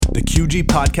QG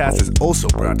Podcast is also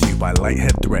brought to you by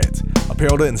Lighthead Threads,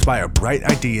 apparel to inspire bright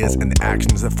ideas and the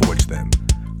actions that forge them.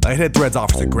 Lighthead Threads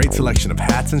offers a great selection of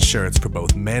hats and shirts for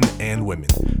both men and women.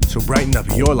 So brighten up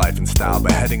your life and style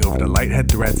by heading over to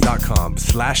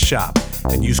lightheadthreads.com/shop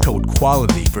and use code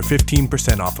QUALITY for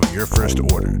 15% off of your first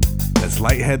order. That's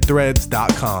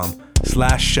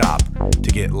lightheadthreads.com/shop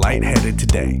to get lightheaded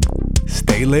today.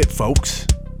 Stay lit, folks.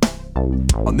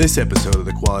 On this episode of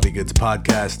the Quality Goods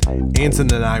Podcast,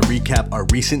 Anson and I recap our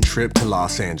recent trip to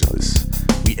Los Angeles.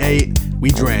 We ate, we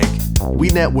drank, we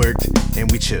networked, and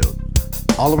we chilled.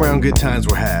 All around good times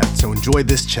were had, so enjoy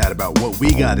this chat about what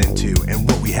we got into and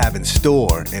what we have in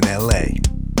store in LA.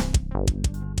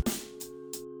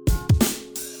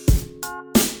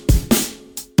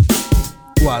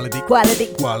 Quality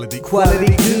goods. Quality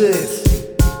goods.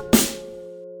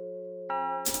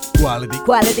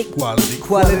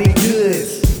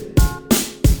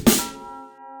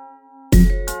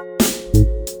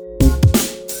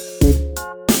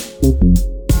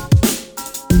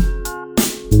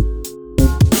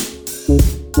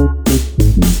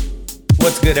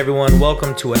 What's good, everyone?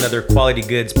 Welcome to another Quality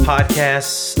Goods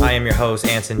Podcast. I am your host,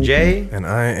 Anson J. And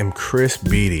I am Chris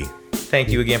Beatty. Thank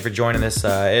you again for joining us.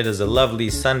 It is a lovely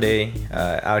Sunday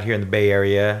out here in the Bay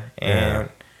Area. And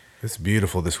it's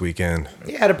beautiful this weekend.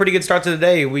 Yeah, had a pretty good start to the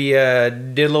day. We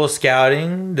did a little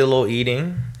scouting, did a little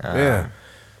eating.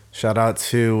 Shout out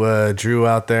to Drew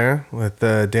out there with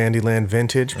Dandyland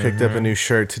Vintage. Picked up a new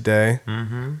shirt today.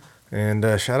 Mm-hmm.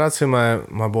 And shout out to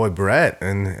my boy Brett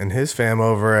and his fam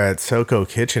over at SoCo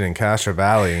Kitchen in Castro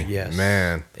Valley. Yes.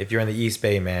 Man. If you're in the East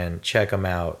Bay, man, check them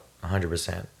out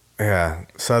 100%. Yeah.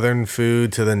 Southern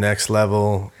food to the next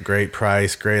level. Great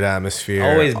price, great atmosphere.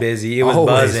 Always busy. It was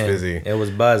buzzing. It was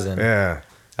buzzing. Yeah.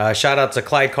 Shout out to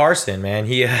Clyde Carson, man.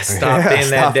 He stopped in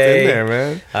that day. In there,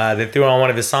 man. They threw on one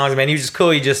of his songs, man. He was just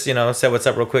cool. He just, said what's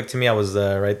up real quick to me. I was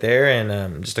right there,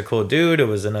 and just a cool dude. It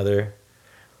was another,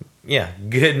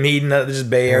 good meeting. Just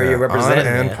Bay Area representing.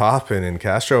 On and popping in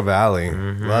Castro Valley.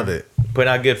 Mm-hmm. Love it.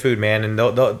 Putting out good food, man. And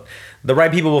the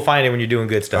right people will find it when you're doing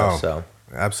good stuff. So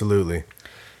absolutely.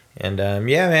 And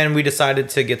man, we decided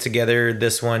to get together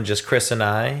this one, just Chris and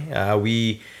I.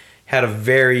 We had a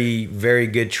very, very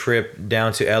good trip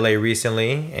down to LA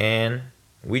recently, and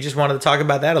we just wanted to talk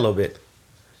about that a little bit.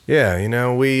 Yeah,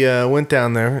 we went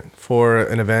down there for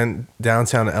an event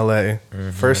downtown LA,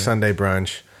 first Sunday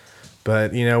brunch.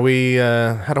 But, we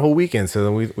had a whole weekend,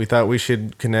 so we thought we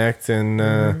should connect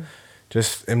and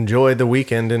just enjoy the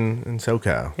weekend in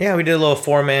SoCal. Yeah, we did a little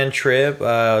 4-man trip. It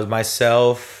was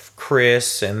myself,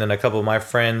 Chris, and then a couple of my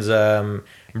friends,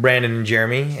 Brandon and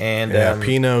Jeremy, and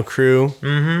Pinot crew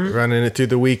running it through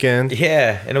the weekend.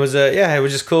 Yeah, and it was it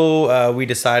was just cool. We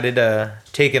decided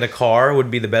taking a car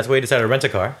would be the best way. We decided to rent a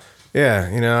car. Yeah,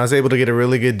 I was able to get a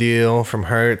really good deal from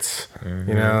Hertz.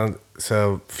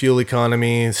 So fuel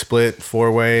economy split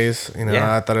 4 ways.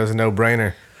 I thought it was a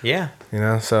no-brainer. Yeah.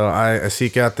 So I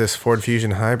seek out this Ford Fusion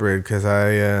Hybrid because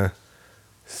I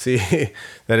see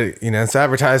that it's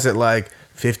advertised at like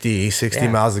 50, 60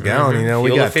 miles a gallon.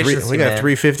 We got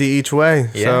 350 each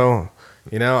way. Yeah. So,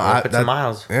 put some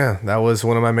miles. Yeah, that was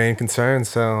one of my main concerns.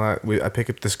 So I picked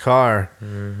up this car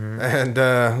and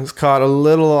was caught a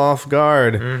little off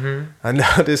guard. I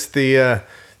noticed the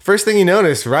first thing you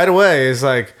notice right away is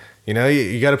like, you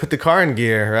got to put the car in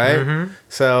gear, right?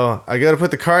 So I go to put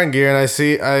the car in gear and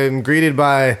I'm greeted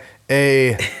by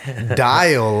a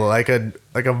dial, like a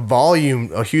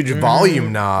huge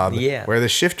volume knob where the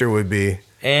shifter would be.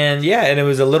 And it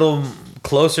was a little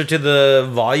closer to the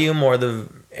volume or the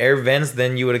air vents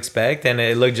than you would expect, and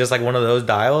it looked just like one of those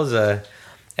dials.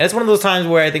 And it's one of those times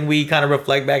where I think we kind of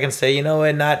reflect back and say,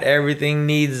 not everything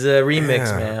needs a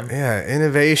remix, man. Yeah,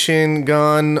 innovation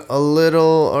gone a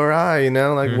little awry,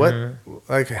 what,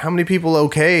 how many people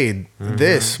okayed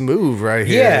this move right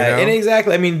here? Yeah, and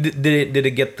exactly. I mean, did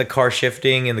it get the car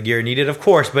shifting and the gear needed? Of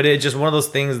course, but it's just one of those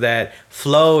things that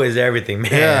flow is everything,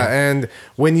 man. Yeah, and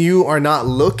when you are not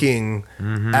looking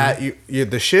at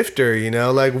the shifter,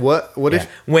 what if...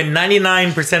 When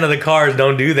 99% of the cars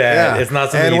don't do that, it's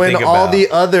not something you think about. And when all the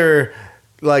other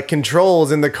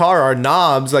controls in the car are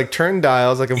knobs, like turn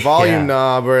dials, like a volume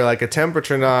knob or like a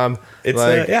temperature knob. It's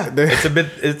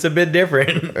it's a bit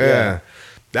different. Yeah.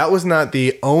 That was not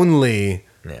the only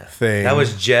thing. That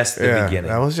was just the beginning.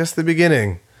 That was just the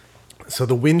beginning. So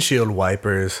the windshield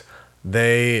wipers,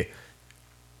 they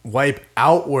wipe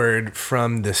outward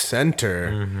from the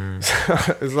center. So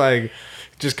it's like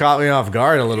just caught me off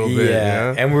guard a little bit.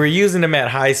 Yeah, and we were using them at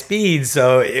high speed,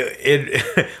 so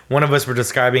it one of us were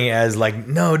describing it as like,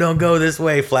 no, don't go this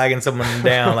way, flagging someone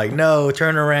down, like, no,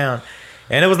 turn around.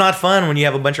 And it was not fun when you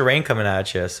have a bunch of rain coming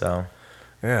at you. So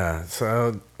Yeah.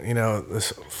 So,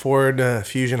 this Ford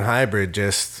Fusion Hybrid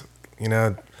just,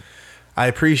 I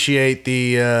appreciate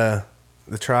the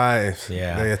tries,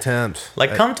 the attempts.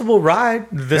 Like comfortable ride.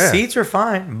 The seats are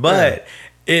fine, but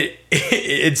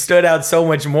it stood out so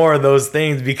much more of those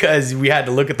things because we had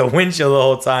to look at the windshield the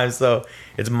whole time. So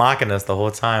it's mocking us the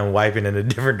whole time, wiping in a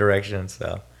different direction.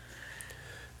 So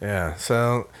yeah.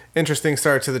 So interesting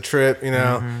start to the trip,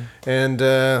 and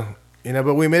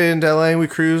but we made it into LA and we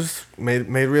cruised, made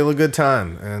real good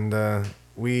time, and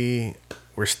we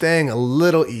were staying a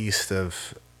little east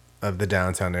of the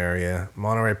downtown area,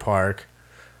 Monterey Park.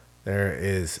 There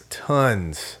is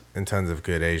tons and tons of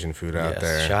good Asian food out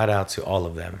there. Shout out to all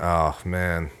of them. Oh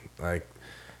man, like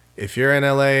if you're in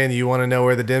LA and you want to know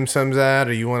where the dim sum's at,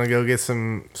 or you want to go get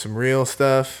some real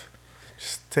stuff,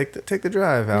 just take the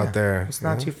drive out there. It's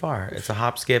not too far. It's a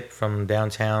hop skip from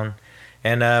downtown,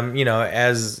 and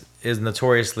as is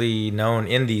notoriously known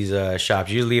in these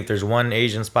shops, usually if there's one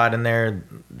Asian spot in there,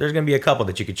 there's gonna be a couple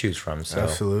that you could choose from. So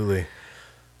absolutely,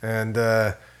 and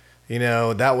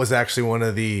that was actually one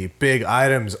of the big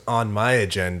items on my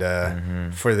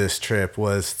agenda for this trip,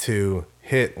 was to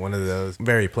hit one of those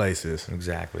very places.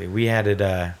 Exactly. We had it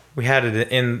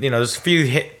in, there's a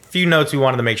few notes we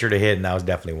wanted to make sure to hit, and that was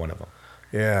definitely one of them.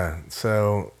 Yeah.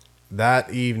 So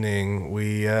that evening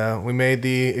we made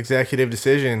the executive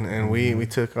decision, and we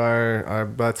took our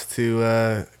butts to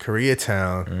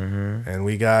Koreatown, and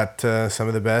we got some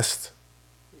of the best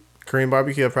Korean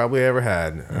barbecue I've probably ever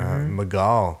had.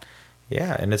 Magal.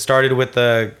 Yeah, and it started with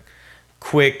a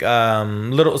quick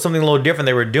something a little different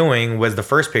they were doing was the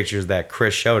first pictures that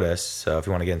Chris showed us. So if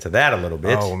you want to get into that a little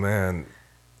bit. Oh man,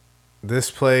 this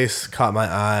place caught my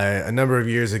eye a number of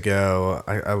years ago.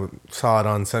 I saw it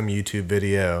on some YouTube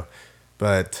video,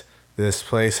 but this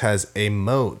place has a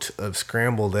moat of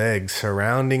scrambled eggs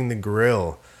surrounding the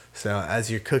grill. So as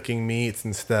you're cooking meats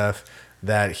and stuff,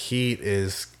 that heat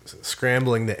is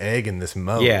scrambling the egg in this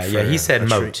moat. Yeah, he said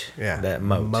moat. That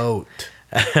moat.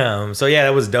 So yeah,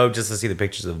 that was dope just to see the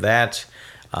pictures of that.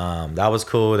 That was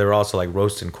cool. They were also like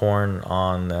roasting corn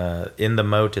on in the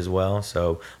moat as well.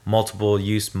 So multiple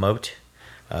use moat.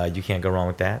 You can't go wrong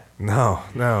with that.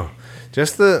 No.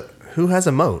 Just who has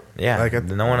a moat? Yeah, like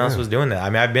no one else was doing that. I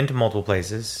mean, I've been to multiple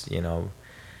places.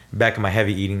 Back in my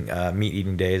heavy meat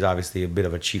eating days, obviously a bit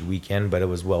of a cheat weekend, but it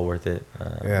was well worth it.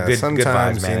 Good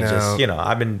vibes, man.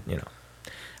 I've been,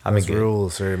 those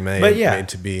rules are made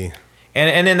to be.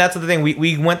 And then that's the thing.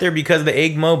 We went there because of the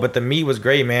egg mo, but the meat was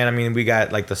great, man. I mean, we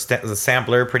got like the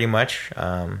sampler pretty much,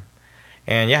 and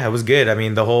yeah, it was good. I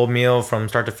mean, the whole meal from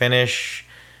start to finish.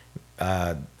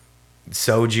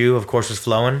 Soju, of course, was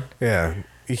flowing. Yeah.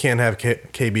 You can't have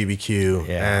KBBQ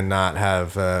and not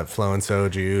have flowing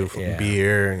soju,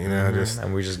 beer,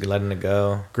 and we're just letting it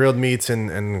go. Grilled meats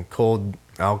and cold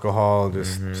alcohol,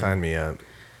 just sign me up.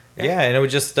 Yeah, and it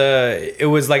was just, it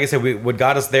was like I said, what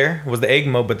got us there was the egg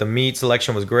mo, but the meat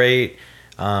selection was great.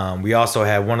 We also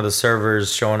had one of the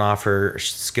servers showing off her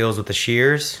skills with the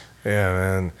shears. Yeah,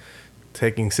 man.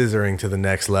 Taking scissoring to the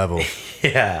next level.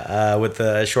 With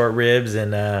the short ribs,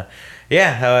 and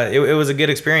it was a good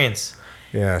experience.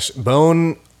 Yeah,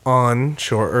 bone in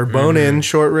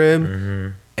short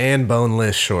rib, and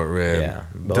boneless short rib. Yeah,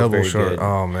 both double very short. good.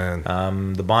 Oh man.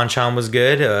 The banchan was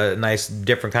good. A nice,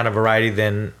 different kind of variety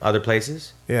than other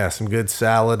places. Yeah, some good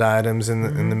salad items in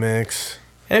the mix.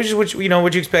 And it was just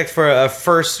what you expect for a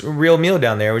first real meal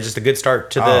down there. It was just a good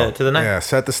start to the night. Yeah,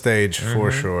 set the stage for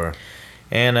sure.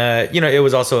 And it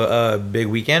was also a big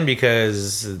weekend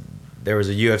because there was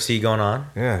a UFC going on.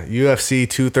 Yeah, UFC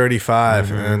 235,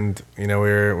 and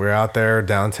we're out there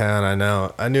downtown.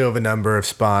 I knew of a number of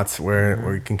spots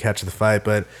where you can catch the fight,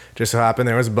 but just so happened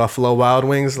there was Buffalo Wild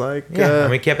Wings we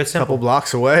kept it simple. A couple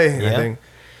blocks away. Yeah. I think.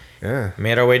 Yeah,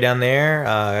 made our way down there,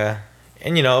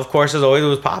 and of course, as always, it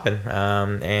was popping.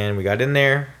 And we got in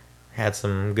there, had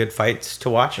some good fights to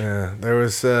watch. Yeah, there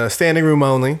was standing room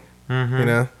only.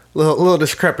 Little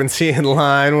discrepancy in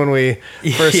line when we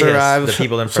first arrived. The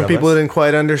people in front Some people didn't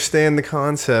quite understand the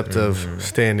concept of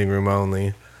standing room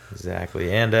only.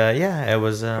 Exactly, and it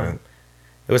was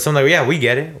something like, we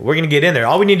get it. We're gonna get in there.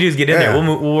 All we need to do is get in there.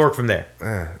 We'll work from there.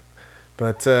 Yeah.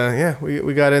 But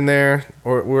we got in there,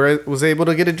 or was able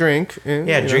to get a drink.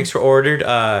 Drinks were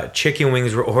ordered. Chicken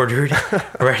wings were ordered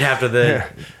right after the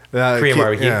Korean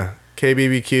barbecue. Yeah,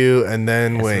 KBBQ and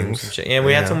then wings. And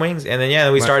we had some wings, and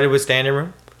then we started with standing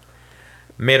room.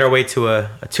 Made our way to a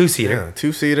 2-seater. Yeah,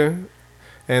 2-seater.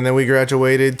 And then we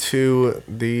graduated to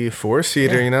the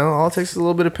 4-seater, All it takes is a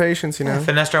little bit of patience,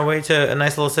 Finessed our way to a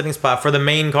nice little sitting spot for the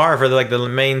main car, for the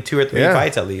main 2 or 3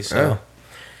 fights at least. So.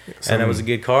 and it was a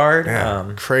good card.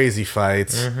 Yeah, crazy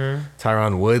fights.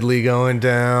 Tyron Woodley going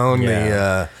down.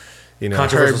 Yeah. The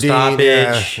Controversial Herb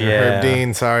Dean, stoppage. Yeah. Herb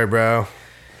Dean. Sorry, bro.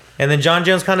 And then John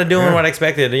Jones kind of doing what I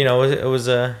expected. You know, it was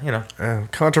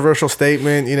Controversial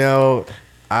statement.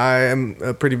 I am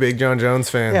a pretty big John Jones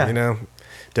fan. Yeah.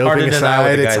 Doping to deny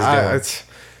what aside, the guy's doing. it's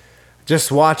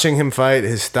just watching him fight.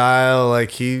 His style, like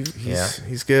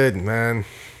he's good, man.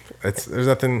 There's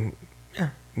nothing. Yeah.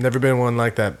 Never been one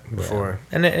like that before.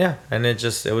 And it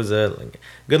was a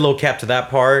good little cap to that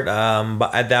part.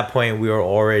 But at that point, we were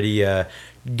already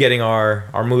getting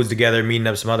our moves together, meeting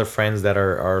up some other friends that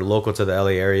are local to the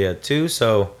LA area too.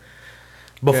 So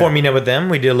before meeting up with them,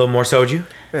 we did a little more soju.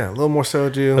 Yeah, a little more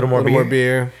soju, a little more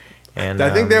beer. And I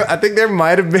think there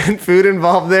might have been food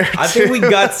involved there. I think we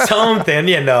got something.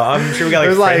 I'm sure we got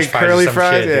like French fries curly or some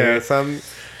fries.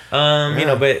 Shit,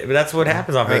 dude. But that's what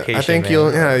happens on vacation. I think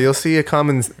you'll see a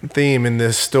common theme in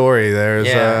this story.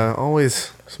 There's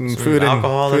always some food and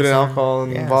alcohol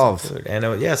involved. Food.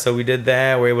 And so we did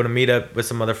that. We were able to meet up with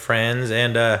some other friends,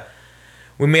 and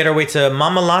we made our way to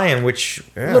Mama Lion, which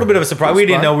a little bit of a surprise. We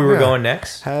didn't know we were going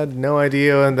next. Had no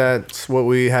idea, and that's what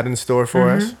we had in store for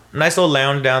us. Nice little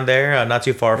lounge down there, not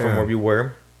too far from where we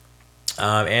were.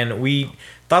 And we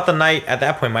thought the night at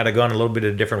that point might have gone a little bit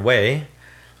a different way.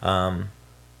 Yeah,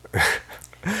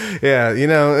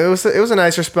 it was a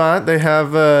nicer spot. They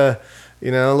have a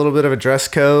little bit of a dress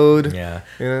code. Yeah.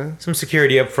 Some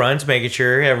security up front, making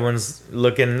sure everyone's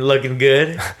looking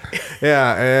good.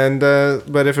 Yeah, and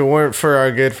but if it weren't for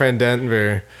our good friend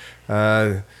Denver,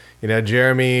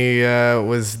 Jeremy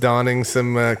was donning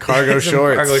some cargo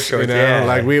shorts. Cargo shorts, yeah.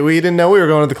 Like we didn't know we were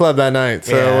going to the club that night.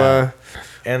 So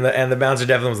and the bouncer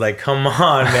definitely was like, "Come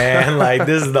on, man! Like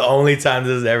this is the only time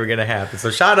this is ever gonna happen." So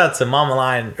shout out to Mama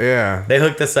Lion. Yeah, they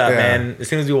hooked us up, man. As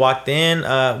soon as we walked in,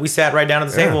 we sat right down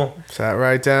at the table. Sat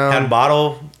right down. Had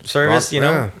bottle service,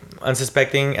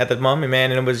 unsuspecting at the moment,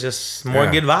 man, and it was just more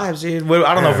good vibes, dude.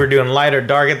 I don't know if we're doing light or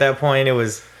dark at that point. It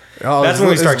was. Oh, that's when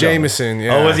we started. Jameson,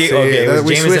 yeah. Oh, was he? Okay, it was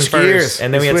Jameson first,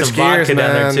 and then we had some vodka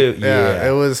down there too. Yeah,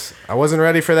 it was. I wasn't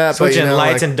ready for that. Switching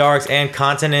lights and darks and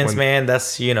continents, man.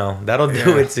 That's that'll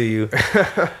do it to you.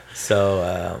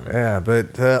 So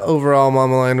but overall,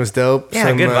 Mama Lion was dope.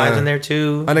 Yeah, good vibes in there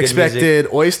too. Unexpected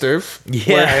oyster.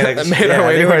 Yeah, made our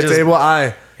way to our table.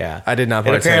 I did not.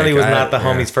 And apparently, it was not the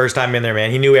homie's first time in there,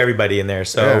 man. He knew everybody in there,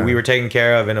 so we were taken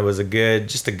care of, and it was a good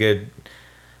stop.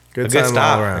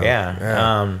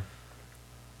 Yeah.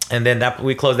 And then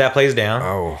we closed that place down.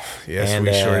 Oh, yes,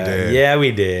 we sure did. Yeah,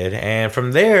 we did. And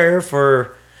from there,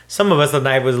 for some of us, the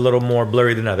night was a little more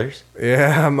blurry than others.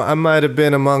 Yeah, I might have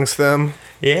been amongst them.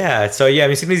 Yeah. So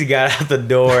as soon as he got out the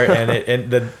door and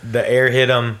the air hit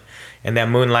him, and that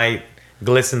moonlight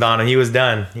glistened on him, he was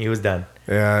done.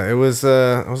 Yeah, it was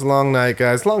a long night,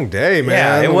 guys. Long day,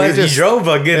 man. Yeah, it was. He drove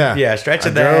a good stretch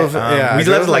of that. We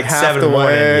left like 7 in the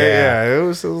morning. Yeah, it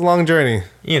was a long journey.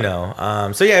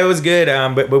 So it was good.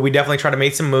 But we definitely tried to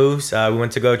make some moves. We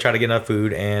went to go try to get enough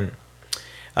food and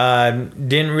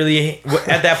didn't really.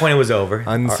 At that point, it was over.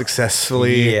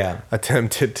 Unsuccessfully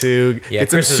attempted to get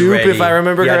Chris some soup, if I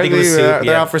remember correctly. I think it was soup.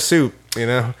 They're out for soup.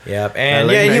 Yep. And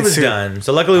he was done.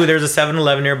 So luckily, there was a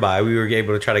 7-Eleven nearby. We were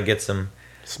able to try to get some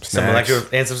snacks.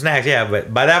 Some snacks,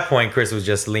 but by that point Chris was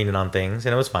just leaning on things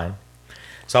and it was fine.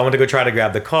 So I went to go try to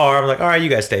grab the car. I'm like, all right, you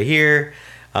guys stay here.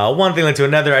 One thing led to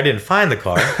another. I didn't find the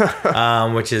car,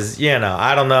 which is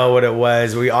I don't know what it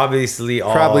was. We obviously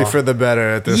all probably for the better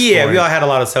at this point. We all had a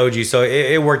lot of soju, so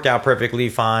it worked out perfectly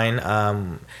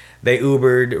fine. They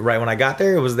Ubered right when I got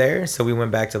there. It was there, so we went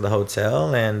back to the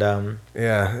hotel, and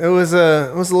it was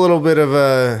a little bit of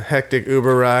a hectic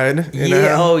Uber ride.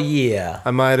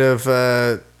 I might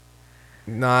have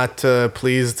not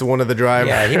pleased one of the drivers.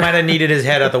 Yeah, he might have needed his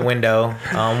head out the window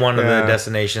on one of the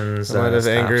destinations. Might have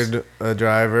angered a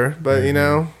driver, but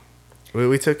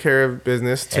we took care of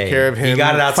business. Took care of him. He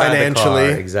got it outside financially.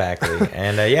 The car, exactly.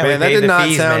 And man, we paid that did the not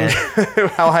fees, sound man.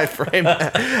 how I framed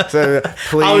that. So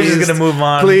please, I was just gonna move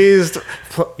on. Pleased.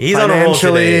 He's on a roll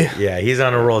today. Yeah, he's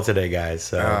on a roll today, guys.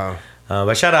 So.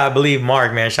 But shout out, I believe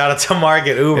Mark, man. Shout out to Mark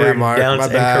at Uber down in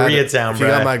Koreatown, If you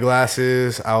got my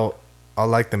glasses, I'll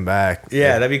like them back.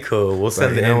 Yeah, that'd be cool. We'll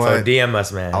send the info. What? DM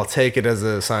us, man. I'll take it as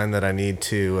a sign that I need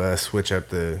to switch up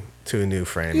to a new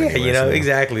frame. Yeah, anyway,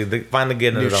 exactly. Find the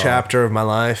good in it all. New chapter of my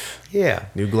life. Yeah.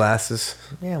 New glasses.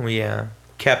 Yeah, we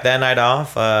capped that night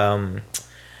off.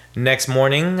 Next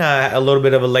morning, a little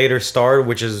bit of a later start,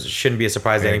 which shouldn't be a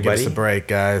surprise to anybody. Give us a break,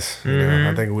 guys.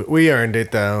 I think we earned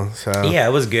it though. So yeah,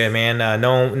 it was good, man.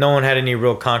 No one had any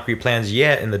real concrete plans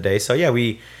yet in the day. So yeah,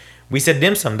 we said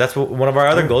dim sum. That's one of our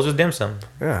other goals was dim sum.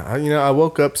 Yeah, I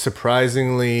woke up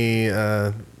surprisingly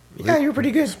Yeah, you were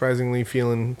pretty good. Surprisingly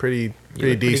feeling pretty looked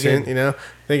pretty decent, good. you know.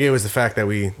 I think it was the fact that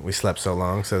we slept so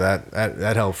long, so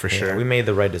that helped for Yeah, sure. we made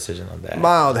the right decision on that.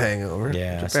 Mild hangover.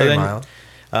 Yeah. Just So very then,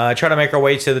 mild. try to make our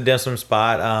way to the dim sum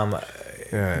spot.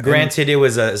 Yeah, Granted, it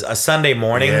was a Sunday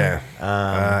morning. Yeah.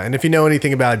 And if you know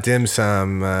anything about dim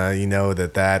sum, you know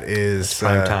that is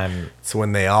prime time. It's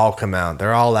when they all come out.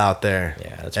 They're all out there.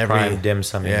 Yeah, that's prime dim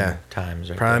sum yeah. times.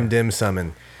 Right Prime there. dim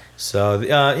summing. So,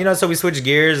 so we switched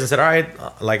gears and said, all right,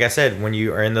 like I said, when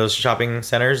you are in those shopping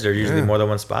centers, there's usually more than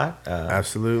one spot.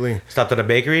 Absolutely. Stopped at a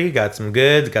bakery, got some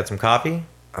goods, got some coffee.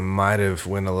 I might have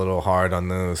went a little hard on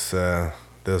those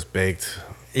baked.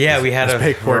 Yeah, we had a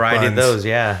baked pork variety of buns. those,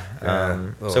 yeah.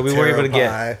 So we were able to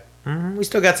Pie. get, we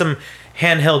still got some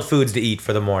handheld foods to eat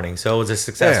for the morning. So it was a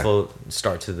successful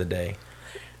start to the day.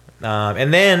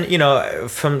 And then,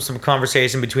 from some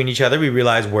conversation between each other, we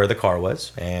realized where the car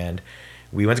was. And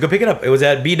we went to go pick it up. It was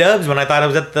at B-Dubs when I thought it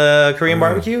was at the Korean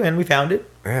barbecue, and we found it.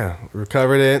 Yeah,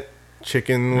 recovered it.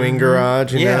 Chicken wing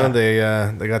garage, you Yeah.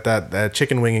 know, they got that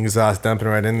chicken wing exhaust dumping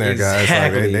right in there, guys. Like,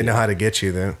 Exactly. they know how to get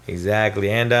you there. Exactly.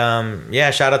 And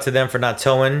shout out to them for not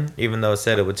towing, even though it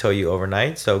said it would tow you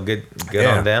overnight. So good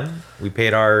Yeah. on them. We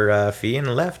paid our fee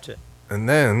and left. And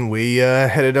then we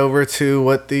headed over to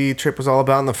what the trip was all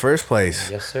about in the first place.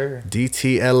 Yes, sir.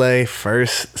 DTLA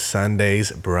First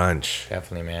Sundays Brunch.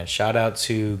 Definitely, man. Shout out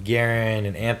to Garen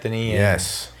and Anthony and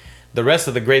Yes. the rest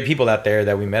of the great people out there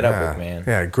that we met up with, man.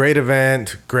 Yeah, great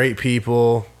event, great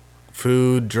people,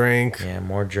 food, drink. Yeah,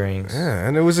 more drinks. Yeah,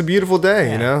 and it was a beautiful day,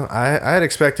 Yeah. you know. I had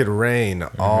expected rain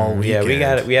all weekend.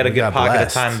 Yeah, we had a good got pocket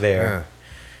blessed. of time there.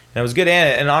 And it was good.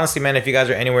 And honestly, man, if you guys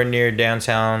are anywhere near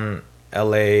downtown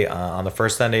LA on the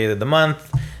first Sunday of the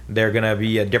month, they're going to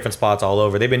be at different spots all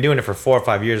over. They've been doing it for 4 or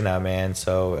 5 years now, man.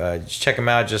 So just check them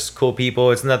out. Just cool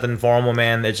people. It's nothing formal,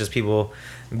 man. It's just people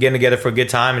getting together for a good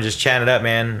time and just chatting it up,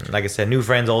 man. Like I said, new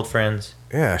friends, old friends.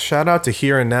 Yeah, shout out to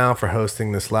Here and Now for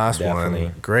hosting this last Definitely.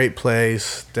 one. Great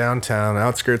place, downtown,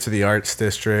 outskirts of the Arts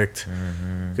District.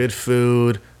 Mm-hmm. Good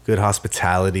food, good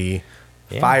hospitality.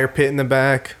 Yeah. Fire pit in the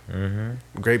back.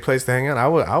 Mm-hmm. Great place to hang out.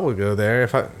 I would go there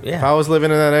if I Yeah. was living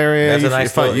in that area. That's a You,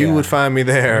 nice you little- would find me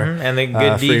there. And the good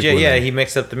DJ, frequently. yeah, he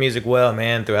mixed up the music well,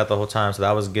 man, throughout the whole time. So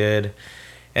that was good.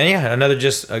 And yeah, another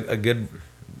just a good.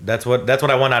 That's what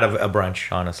I want out of a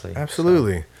brunch, honestly.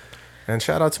 Absolutely. And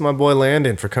shout out to my boy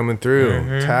Landon for coming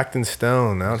through. Tact and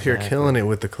Stone out here Exactly. killing it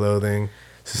with the clothing,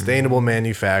 sustainable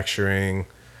manufacturing.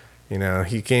 You know,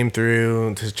 he came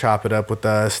through to chop it up with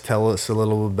us, tell us a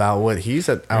little about what he's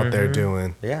out there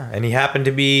doing. Yeah, and he happened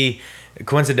to be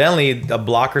coincidentally a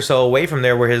block or so away from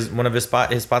there where his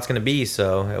spot's gonna be.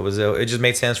 So it just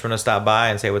made sense for him to stop by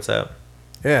and say what's up.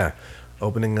 Yeah.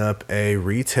 Opening up a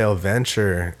retail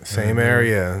venture, same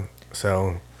area.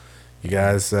 So you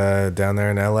guys down there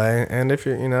in LA, and if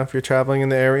you're traveling in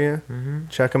the area,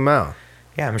 check them out.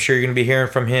 Yeah, I'm sure you're gonna be hearing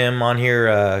from him on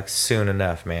here soon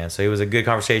enough, man. So it was a good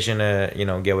conversation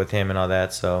to get with him and all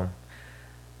that. So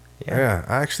Yeah,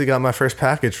 I actually got my first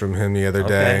package from him the other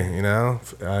day. Okay. You know,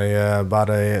 I bought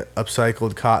a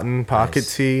upcycled cotton pocket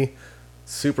Nice. tee,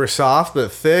 super soft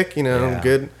but thick. You know,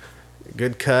 Yeah.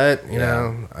 good cut. You Yeah.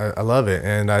 know, I love it,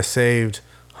 and I saved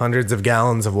hundreds of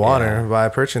gallons of water by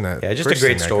purchasing that. yeah, just a purchasing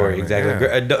great that story. garment. Exactly,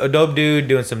 Yeah. a dope dude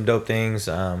doing some dope things.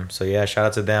 So yeah, shout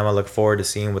out to them. I look forward to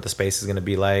seeing what the space is gonna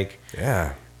be like.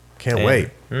 Yeah. Can't And- wait.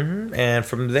 And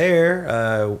from there,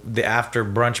 the after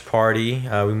brunch party,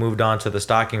 we moved on to the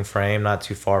Stocking Frame, not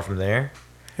too far from there.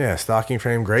 Yeah, stocking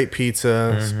frame, great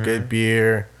pizza, good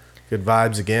beer, good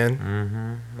vibes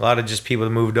again. A lot of just people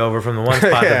that moved over from the one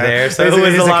spot to Yeah. there. So It's it a-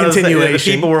 was it's a a lot of the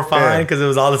continuation. people were fine Yeah. because it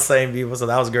was all the same people. So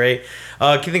that was great.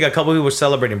 I think a couple people were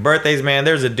celebrating birthdays, man.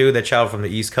 There's a dude that traveled from the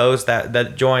East Coast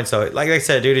that joined. So like I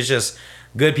said, dude, it's just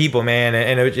good people, man.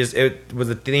 And it was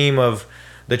the theme of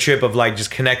the trip of like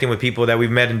just connecting with people that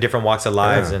we've met in different walks of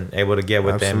lives Yeah. and able to get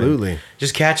with them. Absolutely. And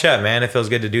just catch up, man. It feels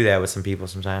good to do that with some people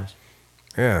sometimes.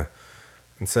 Yeah.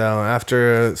 And so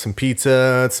after some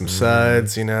pizza, some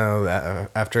suds,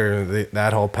 after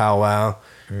that whole powwow,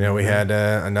 we had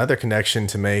another connection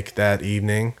to make that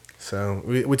evening. So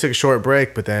we took a short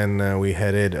break, but then we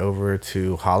headed over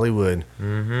to Hollywood,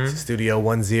 Studio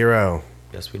 10.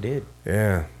 Yes, we did.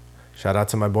 Yeah. Shout out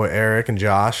to my boy Eric and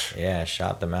Josh. Yeah,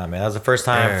 shout them out, man. That was the first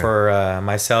time Yeah. for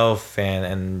myself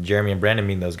and Jeremy and Brandon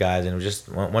meeting those guys, and it was just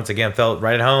once again felt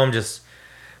right at home, just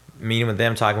meeting with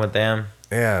them, talking with them.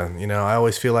 Yeah, I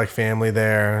always feel like family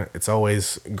there. It's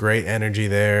always great energy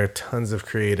there. Tons of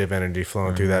creative energy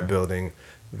flowing through that building.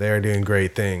 They're doing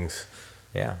great things.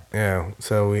 Yeah. Yeah,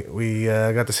 so we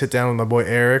got to sit down with my boy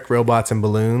Eric, Robots and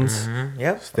Balloons.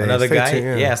 Yep. Stay- Another stay guy.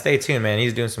 tuned, Yeah, stay tuned, man.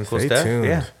 He's doing some cool Stay stuff. tuned.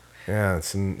 Yeah. Yeah,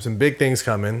 some big things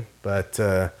coming, but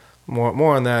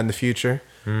more on that in the future.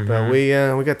 But we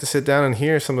got to sit down and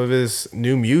hear some of his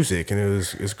new music, and it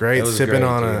was great. It was Sipping great,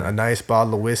 on dude. a nice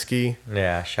bottle of whiskey.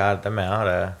 Yeah, shout them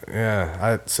out.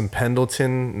 Some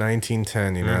Pendleton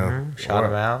 1910. You know, Shout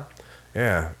them out.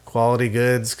 Yeah, quality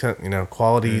goods.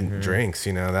 Quality drinks.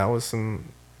 That was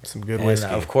some good whiskey.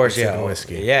 And of course, Sipping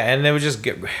whiskey. Yeah, and it was just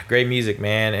great music,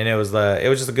 man. And it was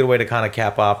just a good way to kind of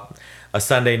cap off a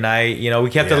Sunday night. We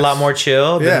kept it a lot more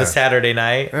chill than the Saturday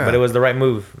night, but it was the right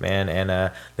move, man.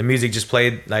 And the music just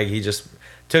played, like, he just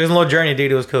took us on a little journey,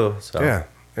 dude. It was cool. So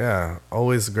yeah,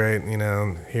 always great.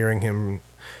 Hearing him,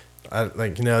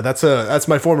 that's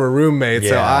my former roommate.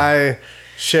 So I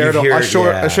shared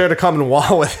I shared a common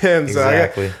wall with him.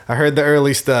 Exactly. So I heard the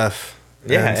early stuff.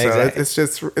 Yeah, so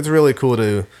exactly. It's really cool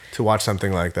to watch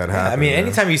something like that happen. I mean,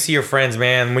 anytime you see your friends,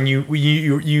 man, when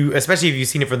you especially if you've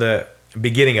seen it from the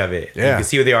beginning of it, you can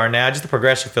see where they are now. Just the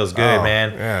progression feels good,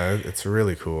 man. Yeah, it's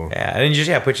really cool. Yeah, and then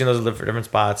just put you in those different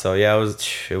spots. So yeah,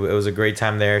 it was a great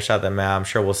time there. Shout them out. I'm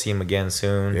sure we'll see him again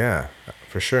soon. Yeah,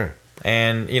 for sure.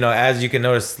 And as you can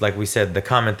notice, like we said, the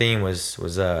common theme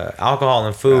was alcohol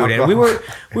and food, and we were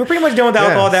pretty much done with the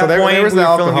alcohol at that point. We were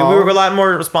feeling good. We were a lot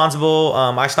more responsible.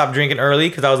 I stopped drinking early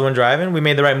because I was the one driving. We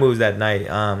made the right moves that night.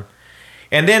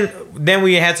 And then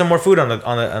we had some more food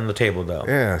on the table though.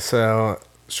 Yeah. So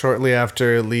shortly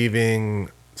after leaving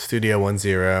Studio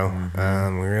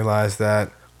 10, we realized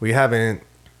that we haven't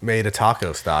made a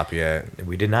taco stop yet.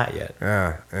 We did not yet.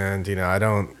 Yeah, and I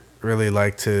don't really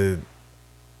like to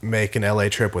make an LA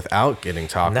trip without getting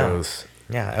tacos.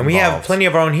 No. Yeah, and we have plenty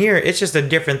of our own here. It's just a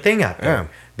different thing out there. Yeah.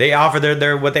 They offer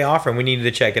their what they offer, and we needed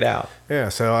to check it out. Yeah,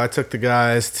 so I took the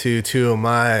guys to two of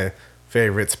my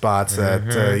favorite spots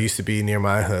that used to be near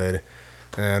my hood,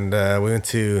 and we went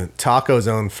to Taco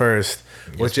Zone first,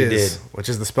 which is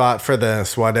the spot for the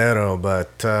Suadero,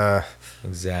 but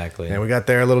exactly. And we got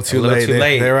there a little too late.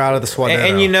 They were out of the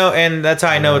Suadero. And that's how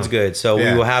I know it's good. So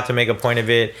we will have to make a point of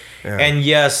it. Yeah. And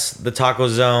yes, the Taco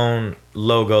Zone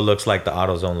logo looks like the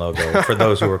AutoZone logo. For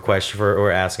those who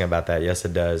were asking about that, yes,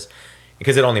 it does,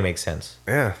 because it only makes sense.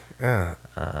 Yeah.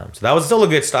 So that was still a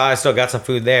good stop. I still got some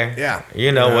food there. Yeah.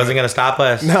 Wasn't gonna stop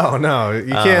us. No,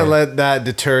 you can't let that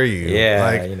deter you.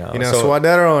 Yeah, so,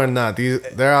 Suadero or not,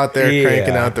 they're out there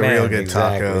cranking out the real good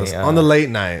tacos on the late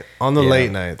night.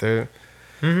 Late night, they're.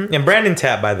 Mm-hmm. And Brandon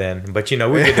tapped by then, but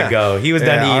we're good to go. He was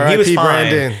done eating. He was fine.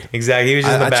 Brandon. Exactly. He was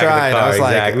just in the back of the car.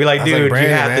 Exactly. We're like, dude, you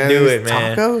have to do it,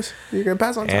 man. Tacos? You're gonna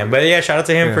pass on tacos. But yeah, shout out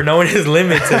to him for knowing his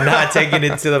limits and not taking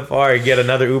it to the far and get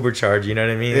another Uber charge. You know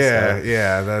what I mean?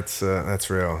 Yeah, that's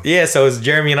real. Yeah, so it's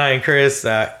Jeremy and I and Chris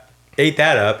ate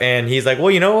that up, and he's like,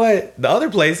 well, you know what? The other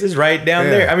place is right down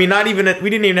there. I mean, we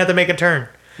didn't even have to make a turn.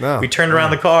 No. We turned around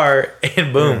the car,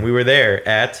 and boom, we were there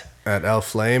at El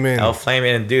Flamin',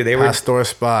 and dude, they were Pastor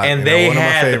spot, and they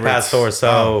had the Pastor.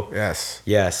 So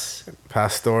yes,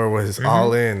 Pastor was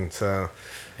all in. So,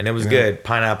 and it was good,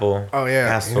 pineapple. Oh yeah,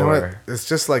 Pastor. You know what? It's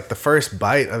just like the first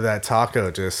bite of that taco.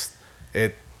 It's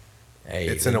an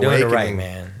awakening, doing it right,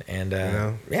 man. And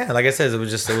like I said, it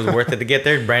was worth it to get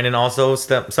there. Brandon also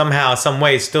somehow, some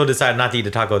way, still decided not to eat the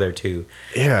taco there too.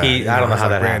 Yeah, I don't know how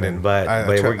that happened, but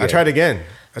we're good. I tried again.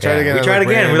 We tried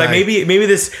again. We're like, maybe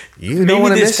this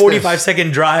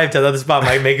 45-second drive to the other spot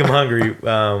might make him hungry.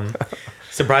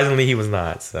 Surprisingly, he was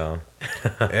not. So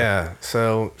yeah.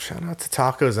 So shout out to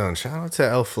Taco Zone. Shout out to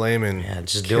El Flamin'. Yeah,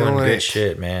 just doing good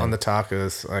shit, man. On the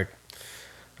tacos,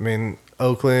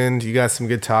 Oakland, you got some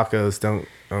good tacos. Don't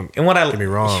get me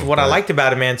wrong. What I liked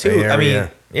about it, man, too.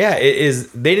 It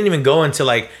is. They didn't even go into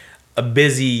like a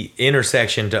busy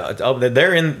intersection there's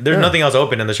nothing else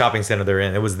open in the shopping center they're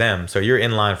in. It was them, so you're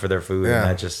in line for their food, and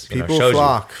that just people shows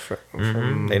flock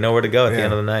you. They know where to go at the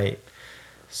end of the night.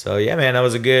 So yeah, man, that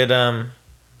was a good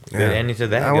ending to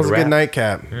that. That was a good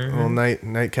nightcap, little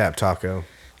nightcap taco.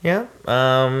 Yeah,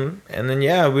 and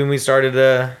then when we started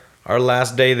our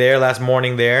last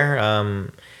morning there,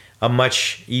 a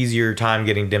much easier time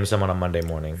getting dim sum on a Monday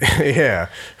morning. Yeah,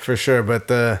 for sure. But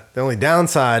the only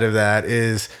downside of that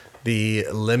is the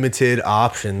limited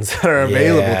options that are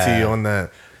available to you on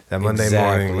that Monday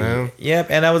morning, man.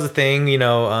 Yep, and that was the thing,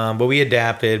 but we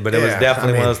adapted. But it was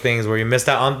definitely one of those things where you missed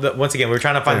out on. Once again, we were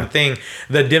trying to find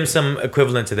the dim sum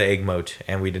equivalent to the egg moat,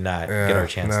 and we did not get our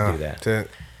chance to do that.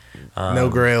 No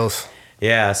grails.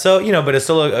 Yeah, so but it's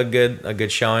still a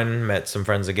good showing. Met some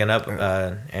friends again up,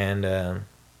 and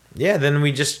then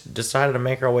we just decided to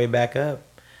make our way back up.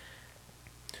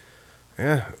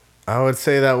 Yeah. I would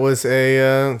say that was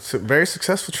a very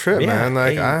successful trip, man.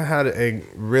 I had a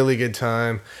really good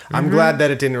time. I'm glad that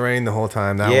it didn't rain the whole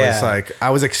time. That was I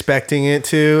was expecting it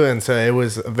to, and so it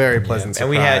was a very pleasant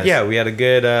surprise. And we had a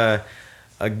good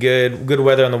a good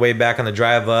weather on the way back on the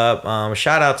drive up.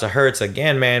 Shout out to Hertz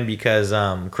again, man, because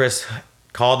Chris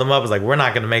called them up. Was like, we're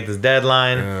not gonna make this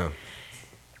deadline.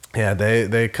 Yeah,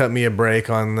 they cut me a break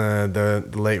on the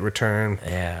late return.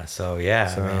 Yeah, so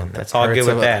man, that's all good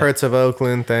with that. Hertz of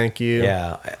Oakland, thank you.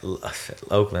 Yeah,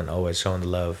 Oakland always showing the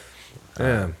love.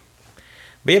 Yeah.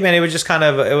 But yeah, man, it was just kind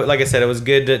of, like I said, it was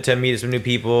good to meet some new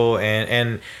people,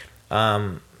 and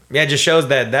it just shows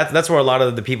that's where a lot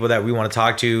of the people that we want to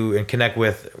talk to and connect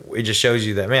with, it just shows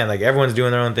you that, man, like everyone's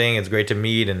doing their own thing. It's great to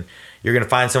meet, and you're gonna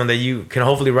find someone that you can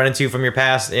hopefully run into from your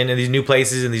past in these new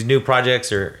places and these new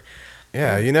projects. Or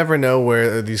yeah, you never know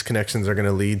where these connections are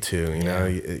gonna lead to. You know,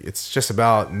 it's just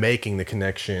about making the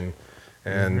connection,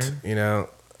 and you know,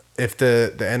 if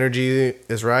the energy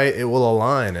is right, it will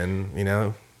align, and you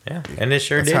know. Yeah, and it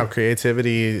sure did. That's how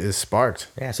creativity is sparked.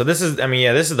 Yeah, so this is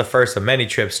the first of many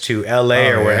trips to LA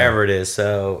or wherever it is.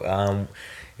 So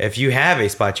if you have a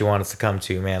spot you want us to come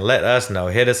to, man, let us know.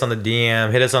 Hit us on the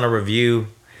DM, hit us on a review.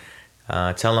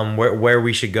 Tell them where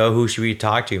we should go, who should we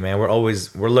talk to, man.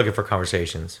 We're looking for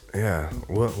conversations. Yeah,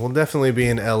 we'll definitely be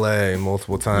in LA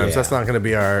multiple times. Yeah. That's not going to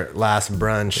be our last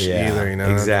brunch either, you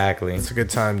know. Exactly. It's a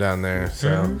good time down there.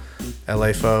 So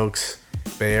LA folks,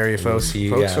 Bay Area folks, see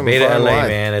you, folks from Beta far LA, wide.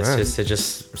 man. It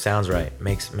just sounds right.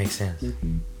 Makes sense.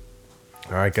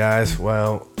 All right, guys.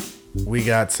 Well, we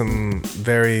got some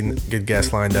very good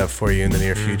guests lined up for you in the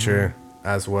near future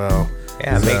as well.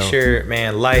 Yeah, make sure,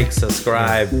 man, like,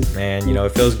 subscribe, man. You know,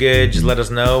 it feels good. Just let us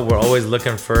know. We're always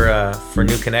looking for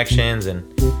new connections and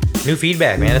new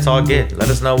feedback, man. It's all good. Let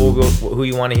us know who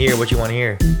you want to hear, what you want to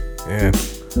hear. Yeah.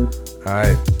 All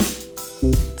right.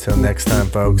 Till next time,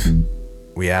 folks.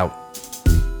 We out.